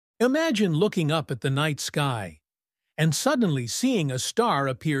Imagine looking up at the night sky and suddenly seeing a star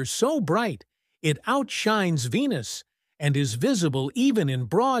appear so bright it outshines Venus and is visible even in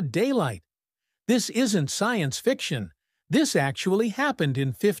broad daylight. This isn't science fiction. This actually happened in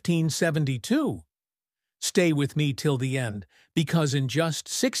 1572. Stay with me till the end, because in just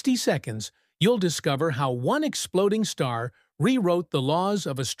 60 seconds, you'll discover how one exploding star rewrote the laws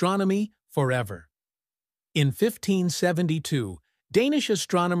of astronomy forever. In 1572, Danish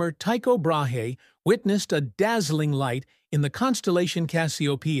astronomer Tycho Brahe witnessed a dazzling light in the constellation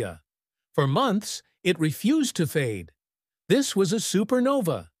Cassiopeia. For months, it refused to fade. This was a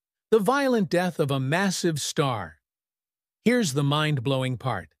supernova, the violent death of a massive star. Here's the mind-blowing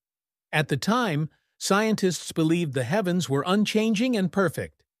part. At the time, scientists believed the heavens were unchanging and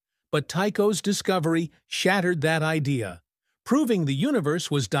perfect. But Tycho's discovery shattered that idea, proving the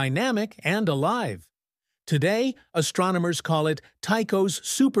universe was dynamic and alive. Today, astronomers call it Tycho's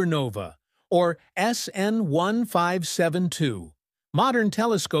supernova, or SN 1572. Modern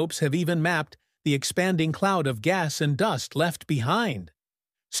telescopes have even mapped the expanding cloud of gas and dust left behind,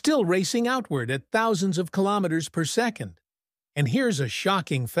 still racing outward at thousands of kilometers per second. And here's a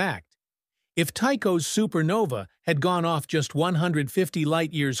shocking fact. If Tycho's supernova had gone off just 150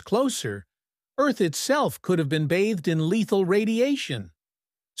 light-years closer, Earth itself could have been bathed in lethal radiation.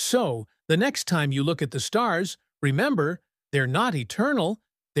 So, the next time you look at the stars, remember, they're not eternal,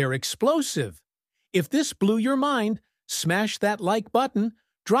 they're explosive. If this blew your mind, smash that like button,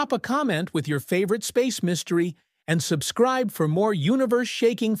 drop a comment with your favorite space mystery, and subscribe for more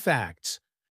universe-shaking facts.